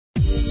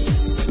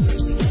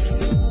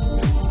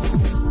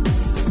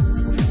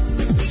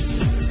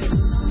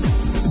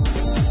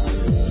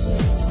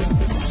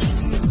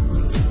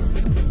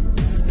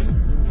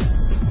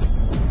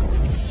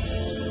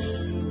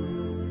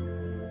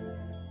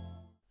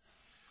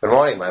Good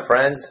morning, my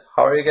friends.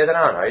 How are you getting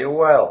on? Are you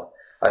well?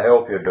 I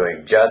hope you're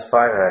doing just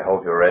fine, and I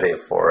hope you're ready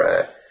for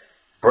a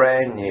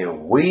brand new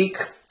week,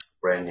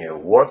 brand new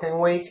working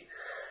week.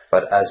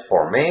 But as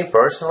for me,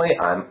 personally,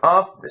 I'm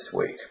off this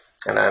week,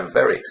 and I'm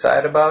very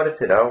excited about it.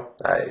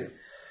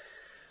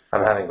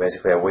 I'm having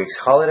basically a week's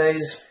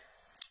holidays,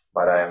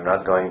 but I'm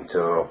not going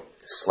to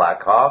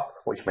slack off,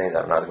 which means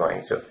I'm not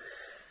going to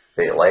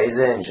be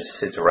lazy and just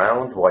sit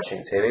around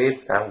watching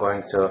TV. I'm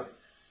going to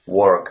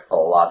work a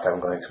lot. I'm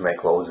going to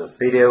make loads of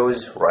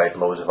videos, write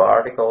loads of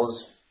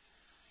articles,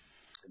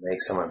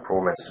 make some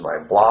improvements to my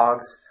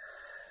blogs,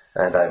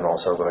 and I'm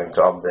also going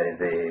to update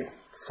the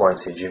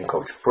Fluency Gym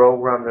Coach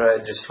program that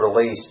I just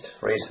released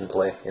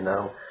recently.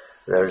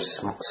 There's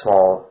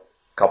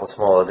couple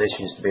small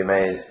additions to be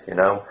made.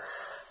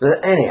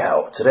 But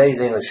anyhow, today's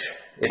English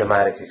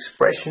idiomatic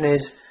expression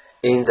is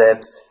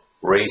in-depth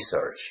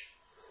research.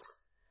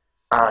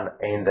 An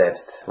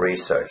in-depth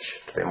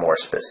research, to be more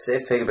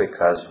specific,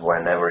 because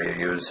whenever you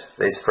use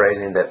this phrase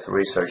in-depth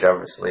research,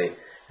 obviously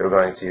you're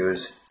going to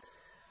use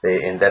the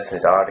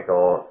indefinite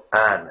article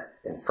 "an"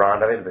 in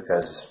front of it,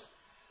 because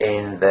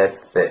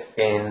in-depth, the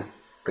 "in"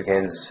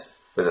 begins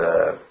with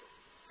a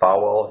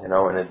vowel,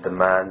 and it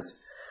demands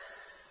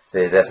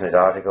the definite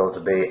article to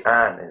be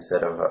 "an"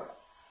 instead of a,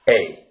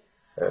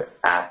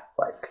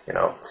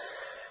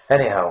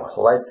 Anyhow,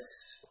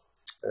 let's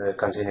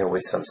continue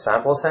with some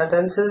sample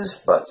sentences,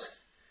 but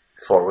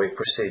before we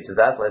proceed to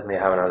that, let me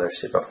have another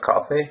sip of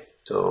coffee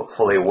to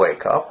fully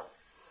wake up.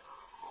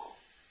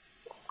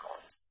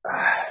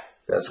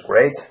 That's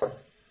great. I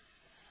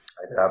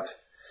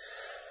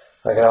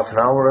got up an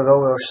hour ago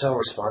or so,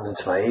 responding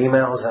to my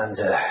emails, and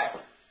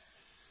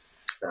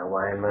now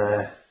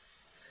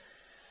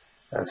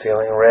I'm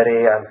feeling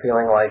ready. I'm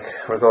feeling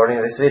like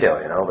recording this video,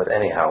 But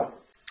anyhow,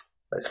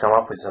 let's come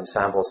up with some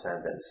sample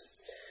sentence.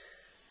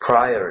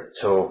 Prior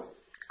to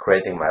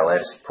creating my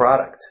latest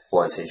product,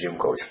 Fluency Gym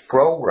Coach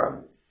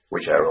program,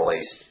 which I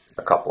released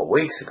a couple of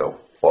weeks ago,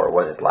 or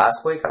was it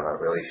last week? I'm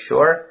not really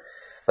sure.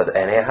 But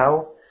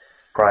anyhow,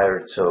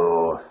 prior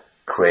to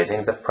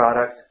creating the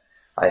product,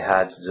 I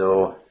had to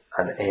do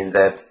an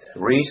in-depth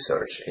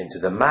research into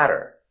the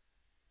matter,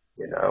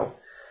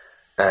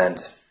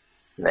 and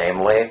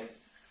namely,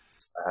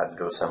 I had to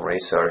do some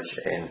research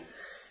in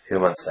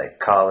human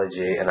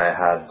psychology, and I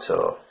had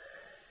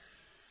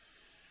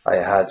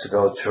to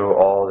go through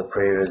all the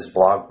previous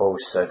blog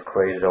posts I've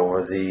created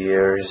over the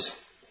years,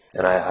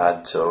 and I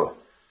had to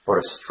put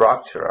a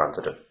structure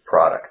onto the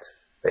product.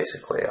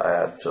 Basically, I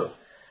had to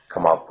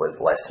come up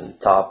with lesson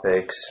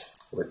topics,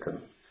 with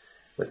the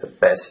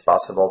best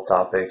possible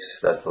topics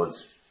that would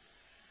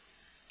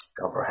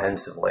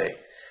comprehensively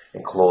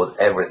include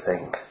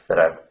everything that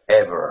I've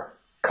ever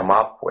come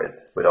up with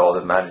all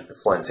the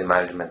fluency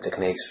management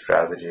techniques,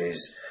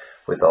 strategies,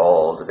 with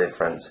all the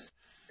different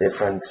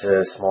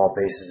small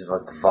pieces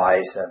of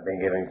advice I've been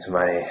giving to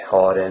my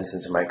audience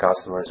and to my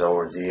customers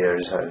over the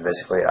years. And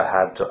basically, I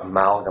had to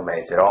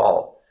amalgamate it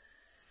all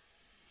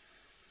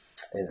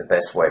in the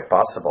best way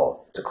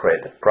possible to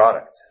create the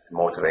product, the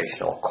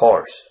motivational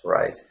course,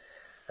 right?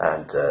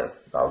 And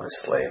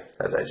obviously,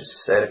 as I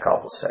just said a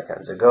couple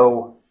seconds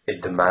ago,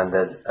 it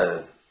demanded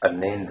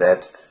an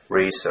in-depth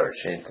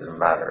research into the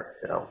matter,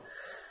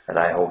 And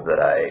I hope that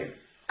I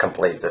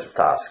completed the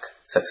task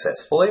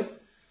successfully.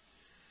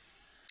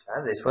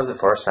 And this was the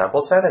first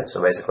sample sentence.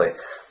 So basically,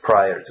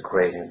 prior to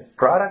creating the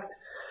product,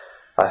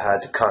 I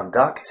had to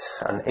conduct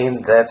an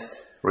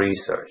in-depth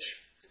research.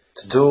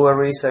 To do a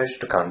research,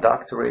 to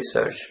conduct a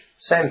research,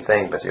 same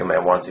thing, but you may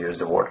want to use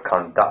the word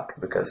conduct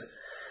because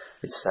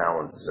it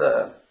sounds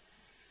a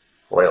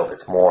little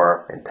bit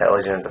more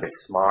intelligent, a bit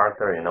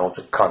smarter,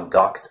 to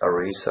conduct a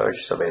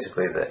research. So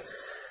basically, the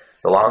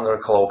longer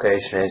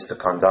collocation is to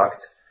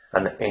conduct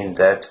an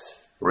in-depth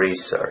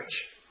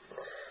research.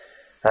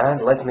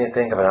 And let me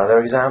think of another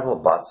example,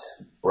 but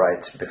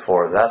right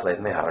before that, let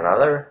me have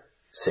another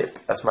sip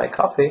of my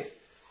coffee.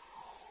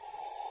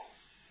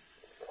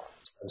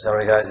 I'm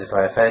sorry, guys, if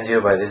I offend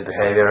you by this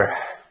behavior,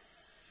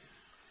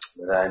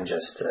 but I'm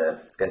just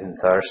getting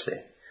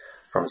thirsty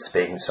from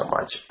speaking so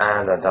much.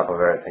 And on top of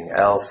everything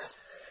else,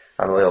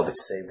 I'm a little bit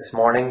sick this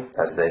morning.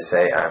 As they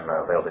say, I'm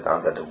a little bit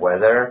under the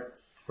weather,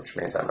 which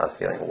means I'm not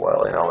feeling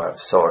well. I have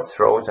sore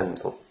throat and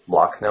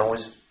blocked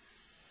nose,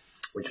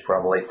 which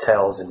probably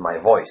tells in my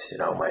voice.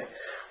 My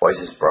voice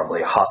is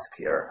probably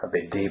huskier, a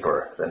bit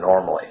deeper than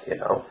normally,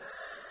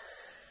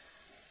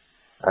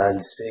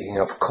 And speaking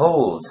of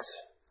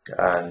colds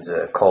and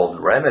cold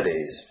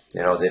remedies,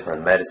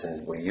 different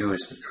medicines we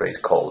use to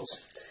treat colds,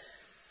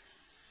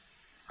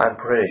 I'm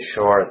pretty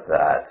sure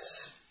that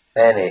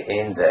any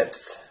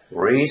in-depth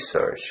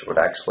research would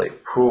actually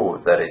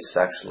prove that it's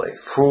actually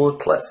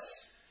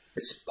fruitless,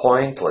 it's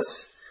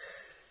pointless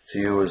to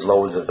use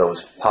loads of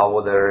those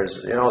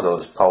powders,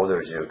 those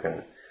powders you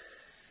can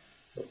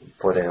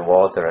put in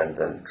water and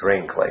then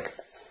drink, like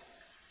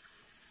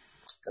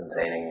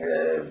containing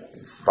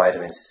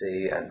vitamin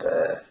C and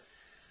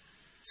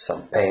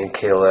some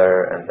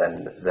painkiller, and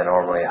then they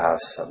normally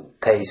have some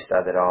taste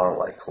added on,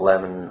 like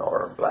lemon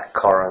or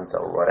blackcurrant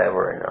or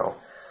whatever,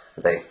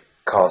 They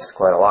cost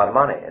quite a lot of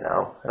money, you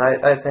know.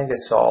 And I think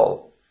it's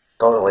all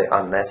totally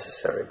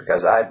unnecessary,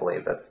 because I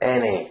believe that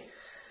any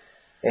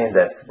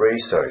in-depth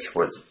research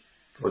would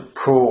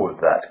prove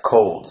that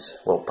colds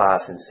will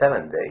pass in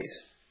 7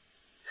 days.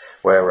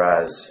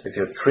 Whereas if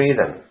you treat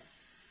them,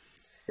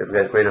 you'll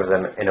get rid of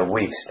them in a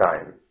week's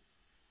time.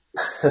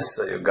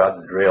 So you got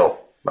the drill,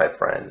 my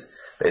friends.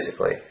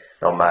 Basically,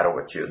 no matter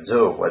what you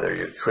do, whether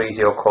you treat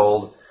your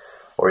cold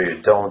or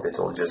you don't,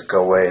 it'll just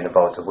go away in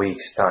about a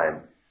week's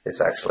time.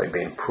 It's actually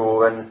been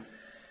proven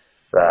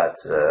that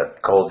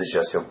cold is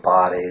just your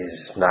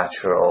body's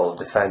natural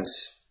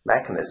defense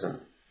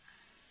mechanism.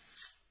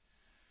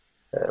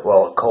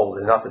 Well, cold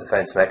is not a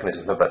defense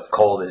mechanism, but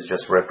cold is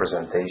just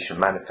representation,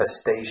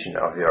 manifestation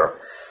of your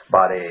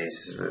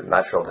body's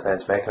natural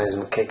defense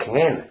mechanism kicking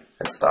in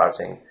and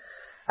starting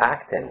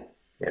acting.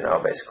 You know,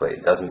 basically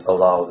it doesn't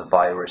allow the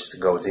virus to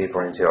go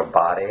deeper into your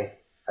body.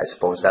 I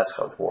suppose that's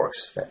how it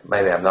works.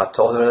 Maybe I'm not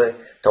totally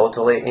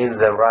in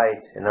the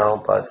right, you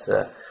know, but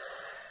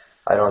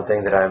I don't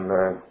think that I'm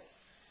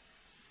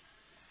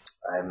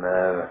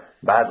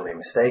badly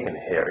mistaken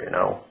here, you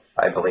know.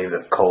 I believe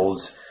that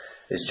colds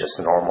is just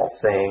a normal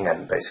thing,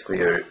 and basically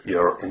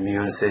your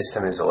immune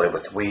system is a little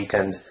bit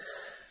weakened,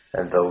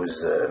 and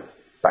those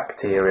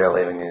bacteria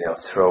living in your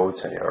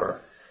throat and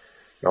your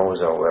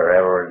nose or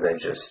wherever, they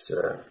just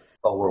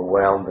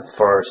overwhelm the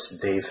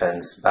first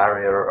defense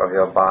barrier of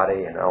your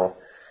body, you know.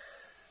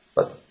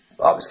 But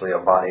obviously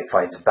your body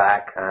fights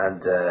back,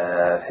 and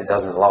it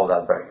doesn't allow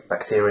that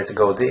bacteria to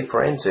go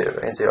deeper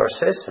into your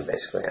system,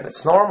 basically, and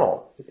it's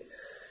normal.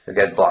 You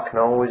get blocked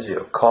nose,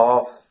 you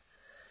cough,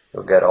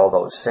 you'll get all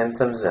those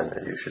symptoms,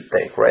 and you should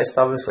take rest,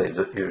 obviously.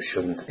 You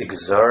shouldn't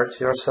exert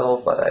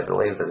yourself, but I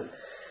believe that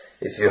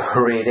if you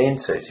read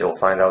into it, you'll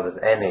find out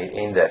that any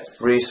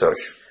in-depth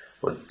research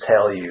would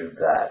tell you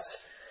that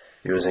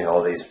using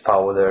all these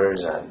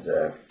powders and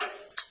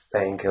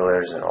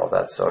painkillers and all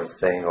that sort of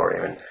thing, or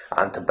even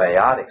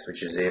antibiotics,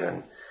 which is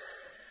even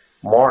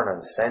more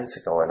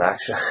nonsensical, and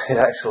it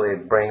actually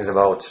brings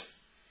about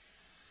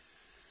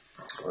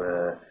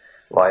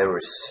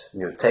virus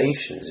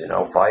mutations, you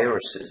know,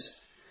 viruses.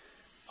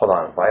 Hold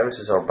on,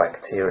 viruses or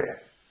bacteria?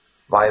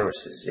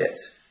 Viruses,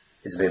 yes.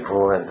 It's been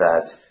proven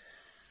that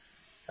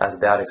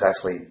antibiotics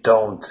actually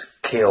don't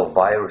kill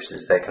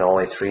viruses, they can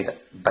only treat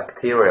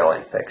bacterial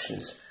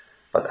infections.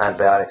 But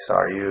antibiotics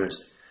are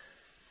used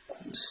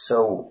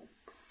so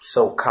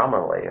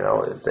commonly, you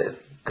know,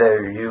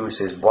 their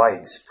use is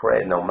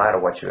widespread. No matter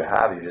what you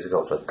have, you just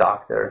go to a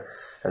doctor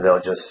and they'll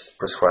just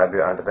prescribe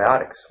you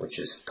antibiotics, which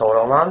is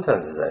total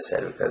nonsense, as I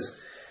said, because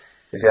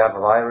if you have a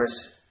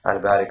virus,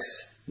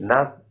 antibiotics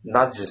not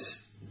just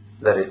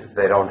that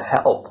they don't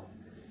help,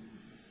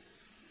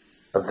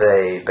 but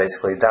they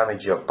basically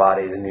damage your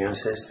body's immune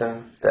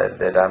system,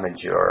 they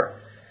damage your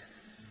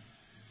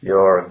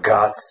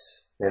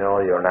guts, you know,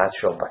 your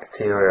natural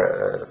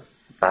bacteria,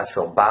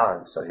 natural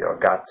balance of your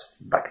gut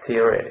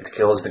bacteria. It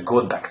kills the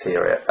good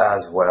bacteria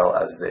as well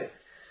as the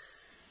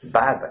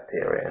bad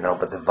bacteria, you know,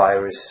 but the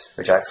virus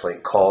which actually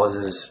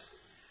causes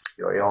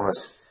your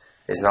illness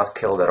is not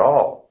killed at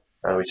all,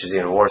 and which is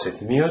even worse, it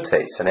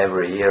mutates, and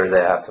every year they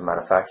have to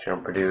manufacture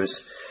and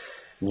produce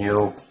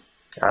new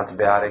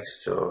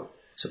antibiotics to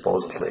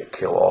supposedly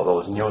kill all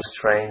those new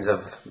strains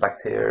of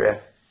bacteria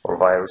or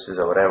viruses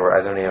or whatever.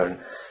 I don't even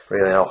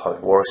really know how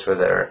it works,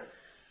 whether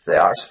they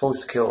are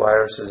supposed to kill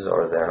viruses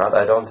or they're not.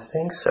 I don't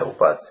think so,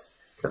 but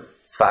the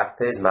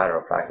matter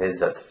of fact is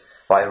that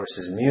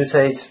viruses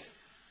mutate,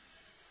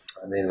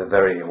 and in the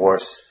very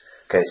worst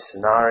case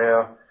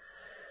scenario,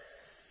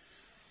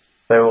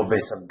 there will be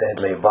some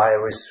deadly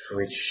virus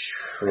which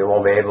we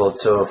won't be able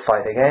to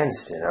fight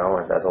against, you know,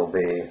 and that'll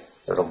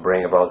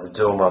bring about the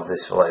doom of the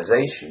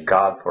civilization.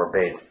 God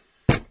forbid.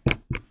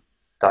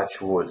 Touch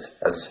wood,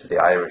 as the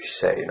Irish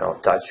say, you know,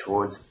 touch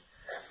wood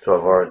to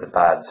avoid the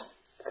bad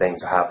thing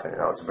to happen, you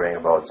know, to bring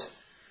about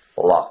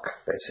luck,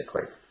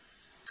 basically.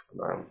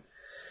 I'm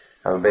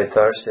a bit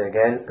thirsty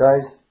again,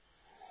 guys.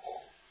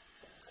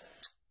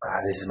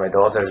 This is my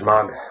daughter's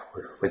mug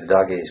with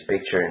Dougie's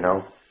picture, you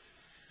know.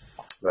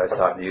 But I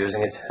started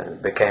using it and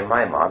it became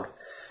my mug.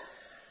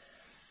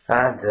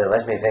 And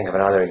let me think of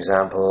another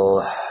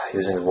example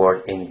using the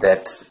word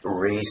in-depth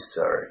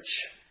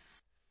research.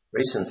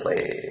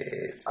 Recently,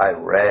 I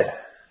read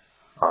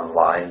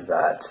online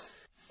that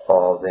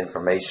all the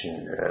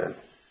information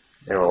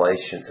in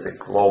relation to the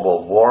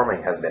global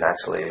warming has been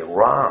actually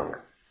wrong,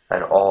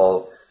 and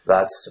all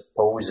that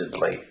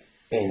supposedly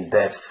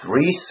in-depth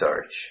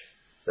research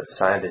that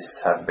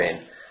scientists have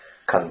been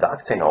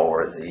conducting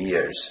over the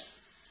years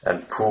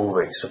and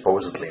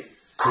supposedly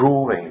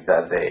proving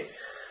that the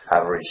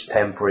average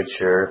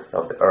temperature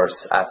of the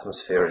Earth's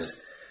atmosphere is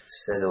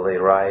steadily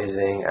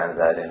rising, and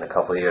that in a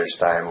couple of years'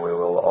 time we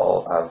will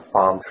all have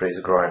palm trees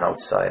growing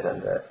outside,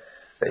 and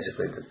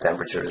basically the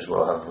temperatures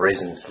will have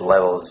risen to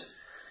levels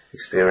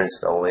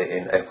experienced only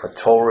in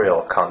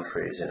equatorial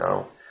countries, you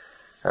know,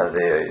 and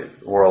the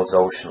world's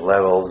ocean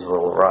levels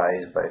will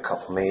rise by a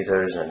couple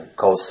meters, and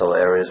coastal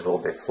areas will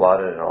be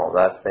flooded and all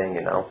that thing,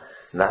 you know.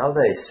 Now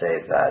they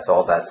say that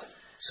all that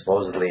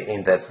supposedly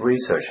in-depth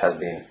research has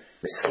been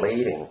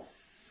misleading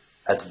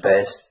at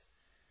best,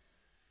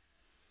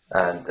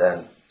 and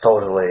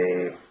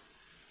totally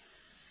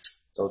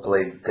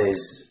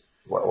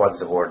what's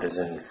the word,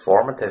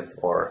 disinformative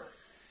or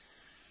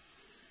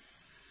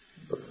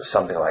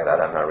something like that.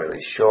 I'm not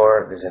really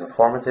sure.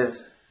 Disinformative.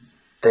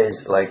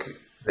 There's like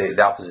the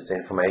opposite to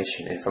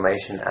information,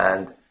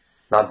 and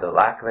not the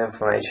lack of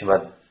information,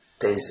 but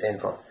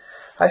disinformation.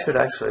 I should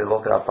actually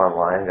look it up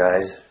online,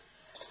 guys.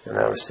 You've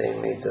never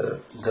seen me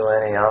do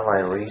any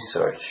online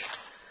research.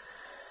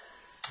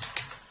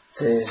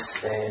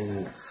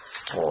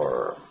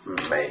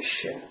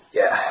 Disinformation.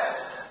 Yeah.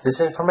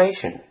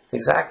 Disinformation.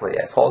 Exactly.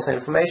 Yeah. False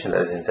information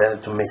that is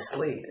intended to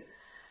mislead.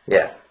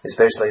 Yeah.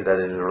 Especially that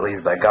it is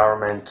released by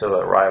government to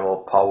a rival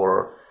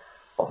power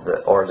of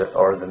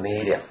the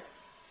media.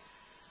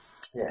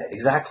 Yeah,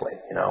 exactly.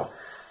 You know,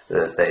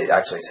 they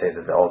actually say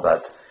that all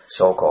that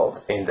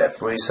so-called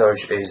in-depth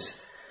research is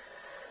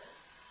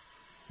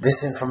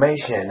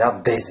disinformation,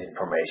 not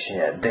disinformation.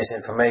 Yeah,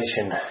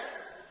 disinformation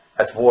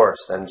at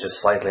worst and just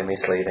slightly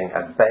misleading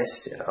at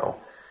best, you know.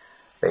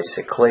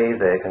 Basically,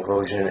 the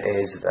conclusion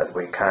is that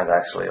we can't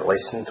actually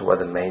listen to what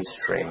the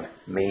mainstream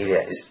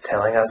media is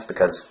telling us,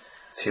 because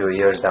a few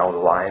years down the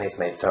line it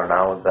may turn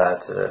out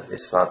that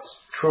it's not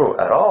true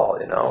at all,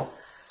 you know.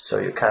 So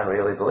you can't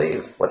really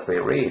believe what we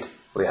read.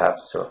 We have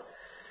to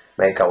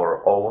make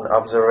our own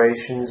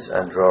observations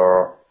and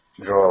draw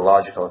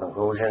logical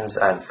conclusions.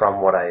 And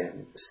from what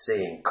I'm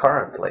seeing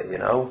currently, you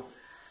know,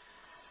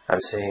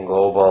 I'm seeing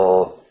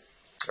the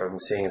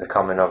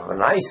coming of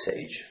an ice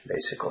age,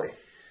 basically.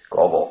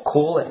 Global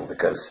cooling,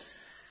 because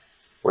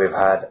we've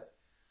had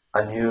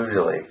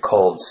unusually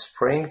cold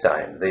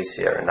springtime this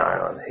year in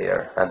Ireland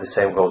here. And the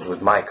same goes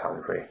with my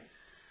country.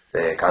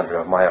 The country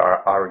of my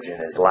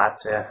origin is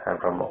Latvia, and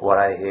from what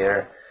I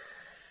hear,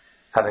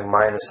 having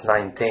minus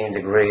 19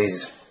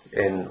 degrees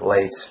in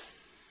late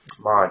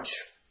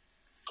March,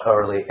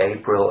 early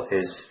April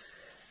is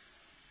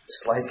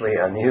slightly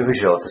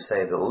unusual, to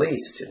say the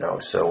least, you know.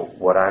 So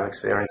what I'm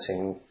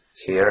experiencing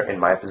here in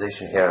my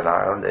position here in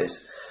Ireland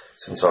is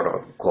some sort of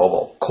a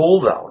global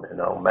cool down, you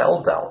know,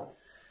 meltdown.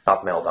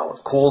 Not meltdown,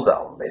 but cool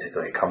down,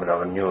 basically coming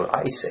of a new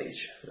ice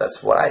age.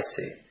 That's what I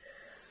see.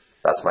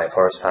 That's my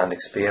first-hand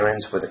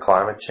experience with the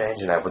climate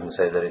change, and I wouldn't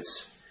say that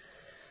it's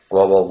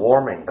global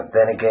warming. But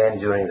then again,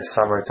 during the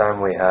summertime,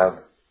 we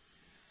have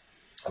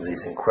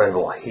these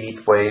incredible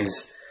heat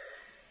waves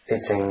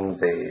hitting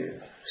the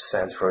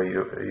Central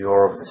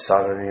Europe, the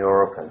Southern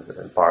Europe,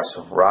 and parts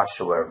of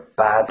Russia were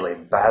badly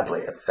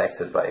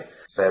affected by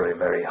very,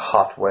 very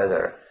hot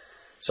weather.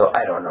 So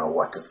I don't know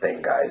what to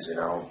think, guys, you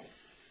know.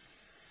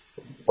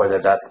 Whether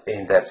that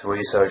in-depth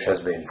research has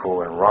been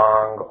proven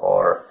wrong,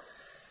 or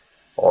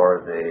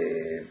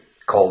the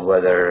cold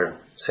weather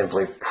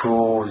simply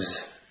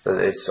proves that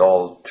it's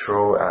all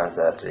true and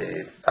that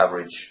the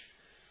average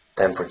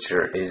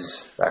temperature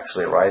is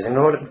actually rising.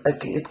 No,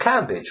 it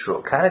can't be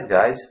true, can it,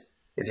 guys?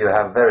 If you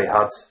have very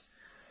hot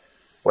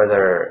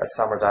weather at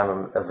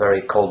summertime and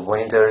very cold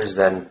winters,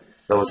 then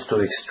those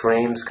two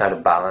extremes kind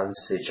of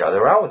balance each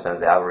other out,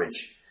 and the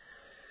average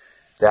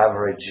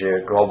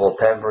global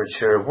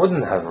temperature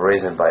wouldn't have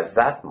risen by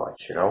that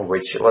much, you know,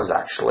 which was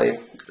actually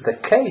the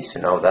case,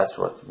 you know. That's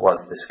what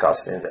was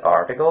discussed in the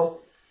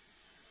article,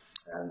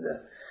 and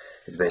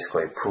it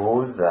basically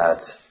proved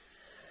that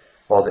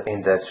all the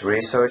in-depth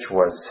research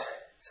was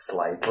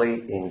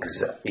slightly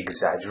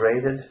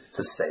exaggerated,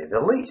 to say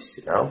the least,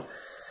 you know.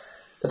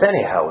 But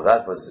anyhow,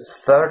 that was the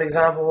third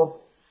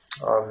example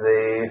of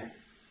the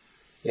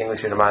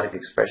English idiomatic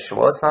expression.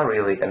 Well, it's not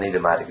really an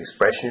idiomatic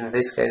expression in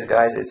this case,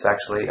 guys. It's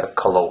actually a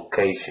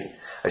collocation.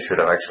 I should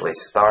have actually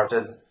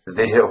started the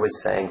video with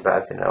saying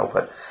that, you know,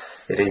 but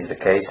it is the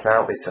case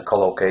now. It's a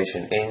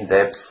collocation,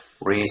 in-depth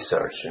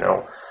research, you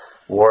know,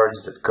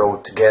 words that go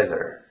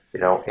together,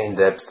 you know,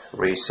 in-depth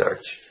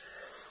research.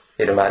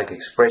 Idiomatic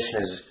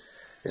expression is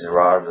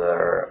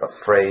rather a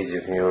phrase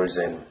you can use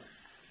in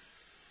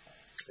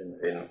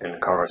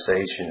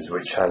conversations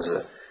which has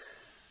a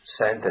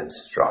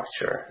sentence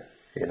structure,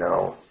 you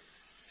know.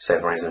 Say,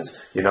 for instance,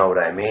 you know what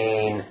I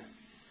mean,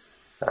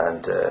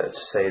 and to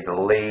say the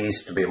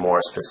least, to be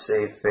more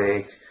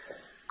specific,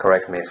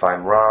 correct me if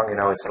I'm wrong, you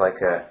know. It's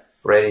like a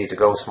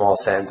ready-to-go small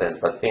sentence,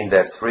 but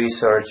in-depth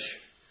research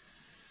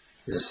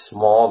is a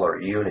smaller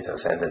unit of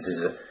sentence.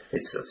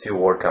 It's a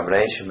few-word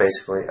combination,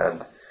 basically,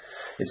 and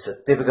it's a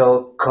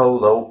typical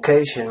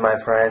collocation, my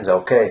friends.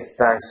 Okay,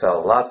 thanks a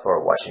lot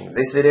for watching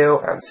this video,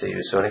 and see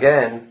you soon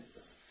again.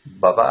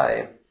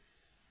 Bye-bye.